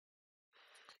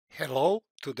Hello,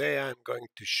 today I'm going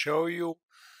to show you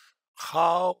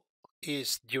how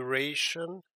is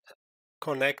duration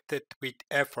connected with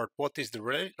effort. What is the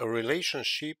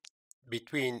relationship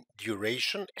between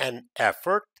duration and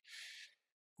effort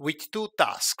with two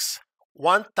tasks.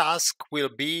 One task will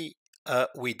be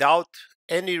without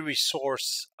any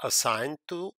resource assigned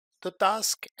to the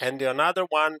task, and the another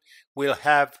one will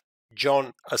have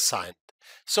John assigned.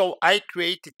 So I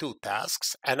created two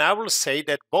tasks, and I will say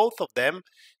that both of them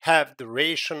have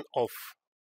duration of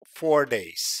 4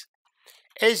 days.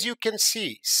 As you can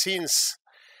see, since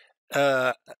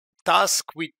task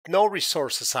with no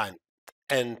resource assigned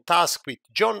and task with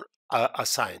John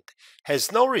assigned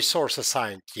has no resource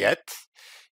assigned yet,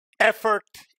 effort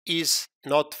is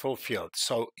not fulfilled.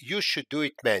 So you should do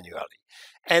it manually.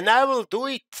 And I will do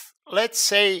it, let's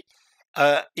say,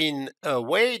 in a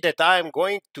way that I'm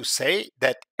going to say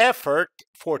that effort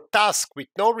for task with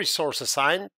no resource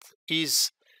assigned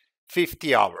is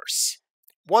 50 hours.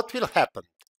 What will happen?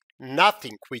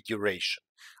 Nothing with duration.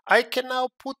 I can now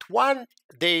put 1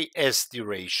 day as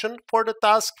duration for the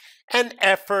task and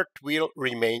effort will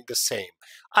remain the same.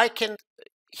 I can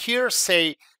here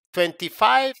say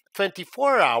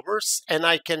 24 hours and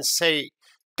I can say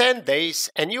 10 days,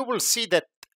 and you will see that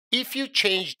if you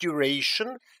change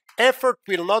duration, effort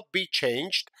will not be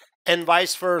changed, and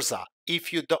vice versa.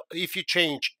 If you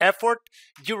change effort,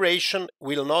 duration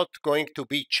will not going to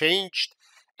be changed,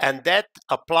 and that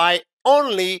apply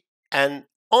only and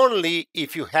only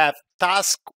if you have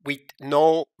task with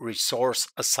no resource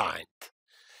assigned.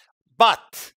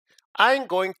 But I'm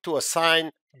going to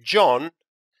assign John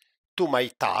to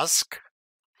my task,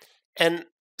 and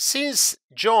since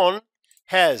John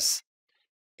has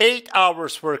 8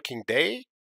 hours working day,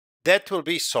 that will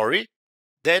be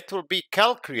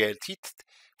calculated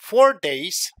 4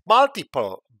 days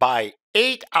multiplied by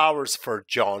 8 hours for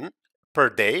John per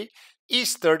day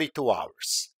is 32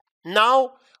 hours.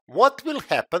 Now, what will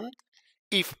happen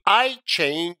if I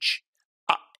change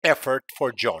effort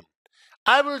for John?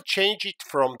 I will change it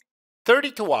from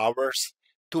 32 hours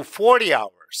to 40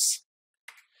 hours.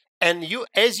 And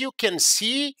as you can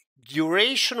see,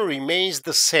 duration remains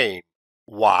the same.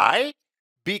 Why?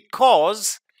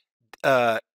 Because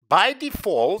by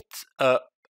default,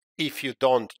 if you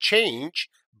don't change,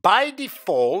 by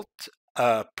default,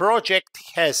 project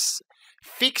has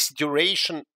fixed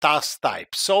duration task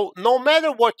type. So no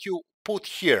matter what you put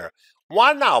here,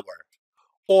 1 hour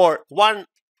or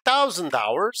 1,000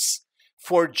 hours,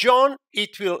 for John,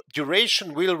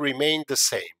 duration will remain the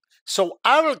same. So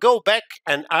I will go back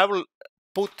and I will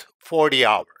put 40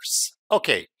 hours.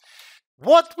 Okay,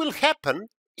 what will happen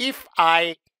if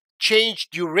I change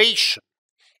duration?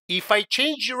 If I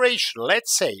change duration,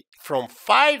 let's say from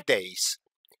 5 days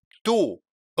to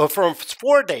from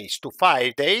 4 days to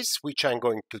 5 days, which I'm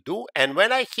going to do, and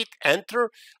when I hit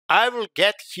enter, I will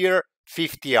get here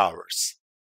 50 hours.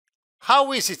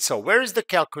 How is it so? Where is the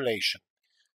calculation?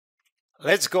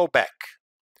 Let's go back.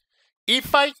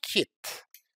 If I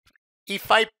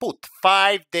put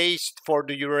 5 days for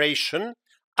the duration,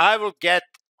 I will get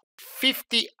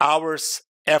 50 hours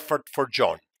effort for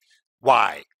John.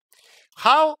 Why?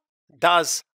 How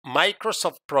does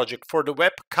Microsoft Project for the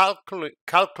web calculate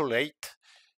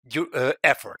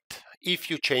effort if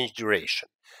you change duration?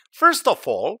 First of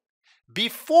all,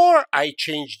 before I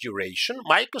change duration,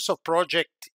 Microsoft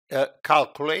Project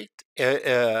calculate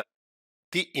in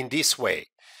this way.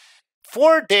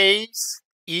 4 days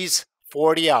is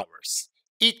 40 hours.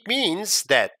 It means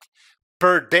that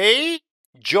per day,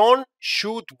 John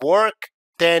should work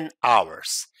 10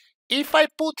 hours. If I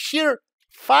put here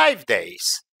 5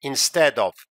 days instead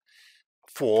of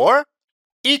 4,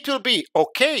 it will be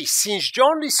okay, since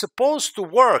John is supposed to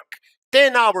work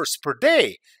 10 hours per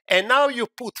day, and now you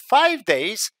put 5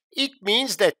 days, it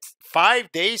means that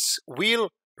 5 days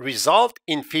will result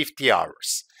in 50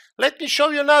 hours. Let me show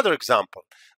you another example.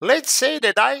 Let's say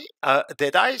that I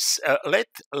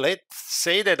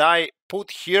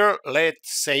put here,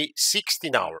 let's say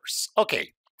 16 hours.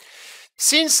 Okay.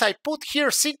 Since I put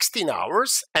here 16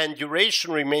 hours and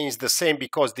duration remains the same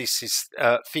because this is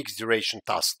fixed duration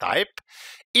task type,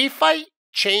 if I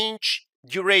change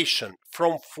duration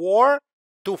from 4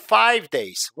 to 5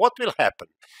 days, what will happen?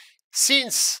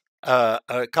 Since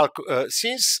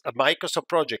Microsoft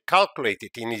Project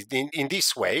calculated in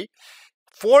this way,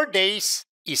 4 days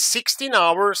is 16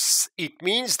 hours. It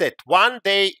means that 1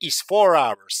 day is 4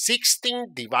 hours.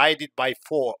 16 divided by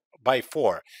 4.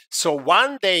 So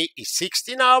 1 day is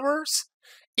 16 hours.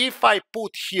 If I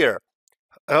put here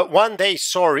 1 day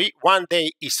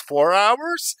is 4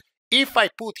 hours. If I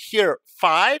put here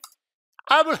 5,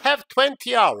 I will have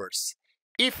 20 hours.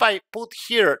 if I put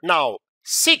here now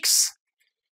 6,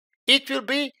 it will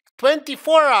be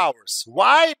 24 hours.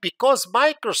 Why? Because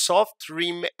Microsoft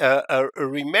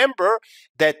remember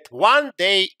that one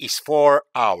day is 4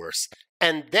 hours.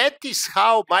 And that is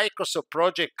how Microsoft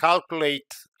Project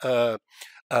calculate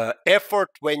effort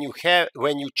when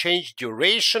you change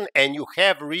duration and you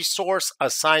have resource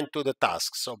assigned to the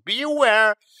task. So be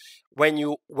aware when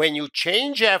you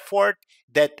change effort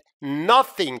that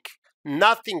nothing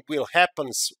will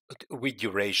happen with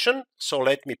duration. So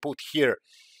let me put here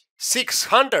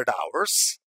 600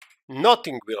 hours,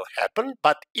 nothing will happen.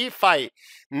 But if I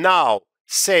now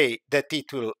say that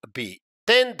it will be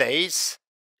 10 days,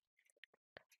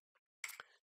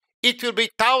 it will be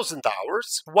 1,000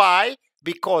 hours. Why?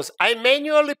 Because I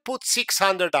manually put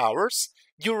 600 hours,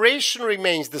 duration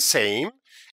remains the same,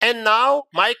 and now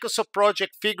Microsoft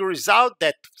Project figures out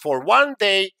that for one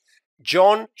day,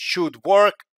 John should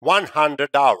work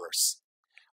 100 hours.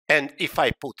 And if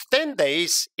I put 10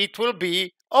 days, it will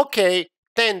be, okay,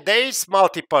 10 days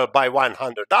multiplied by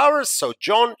 100 hours, so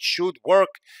John should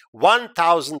work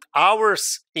 1,000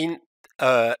 hours in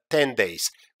 10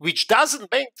 days, which doesn't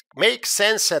make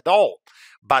sense at all.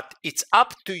 But it's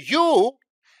up to you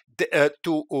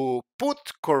to put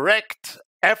correct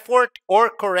effort or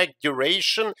correct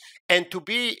duration, and to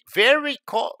be very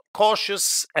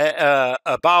cautious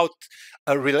about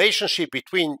a relationship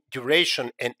between duration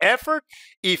and effort.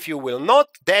 If you will not,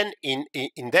 then in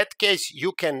that case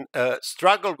you can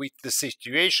struggle with the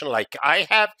situation like I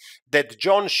have, that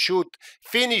John should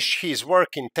finish his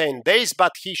work in 10 days,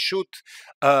 but he should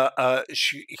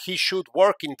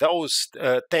work in those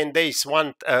 10 days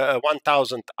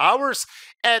 1,000 hours,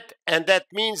 and that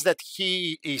means that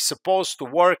he is supposed to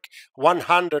work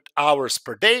 100 hours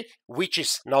per day, which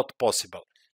is not possible.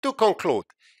 To conclude,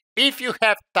 if you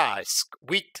have tasks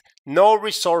with no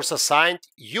resource assigned,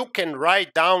 you can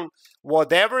write down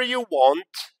whatever you want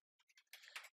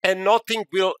and nothing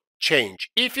will change.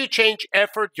 If you change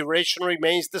effort, duration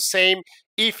remains the same.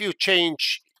 If you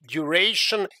change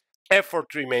duration,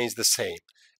 effort remains the same.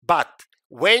 But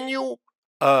when you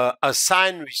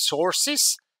assign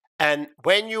resources, and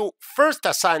when you first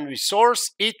assign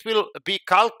resource, it will be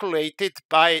calculated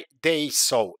by days.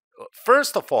 So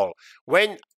first of all,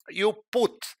 when you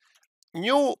put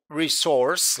new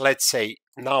resource, let's say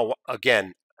now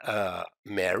again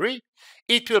Mary,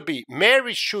 it will be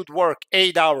Mary should work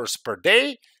 8 hours per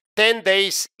day, 10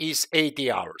 days is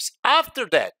 80 hours. After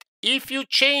that, if you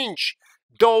change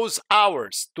those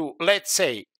hours to, let's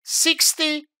say,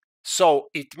 60, so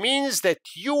it means that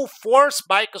you force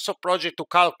Microsoft Project to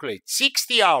calculate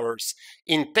 60 hours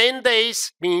in 10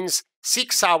 days, means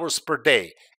 6 hours per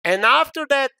day. And after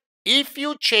that, if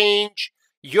you change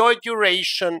your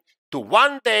duration to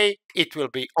 1 day, it will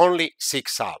be only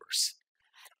 6 hours.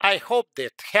 I hope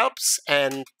that helps,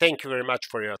 and thank you very much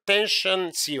for your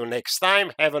attention. See you next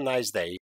time. Have a nice day.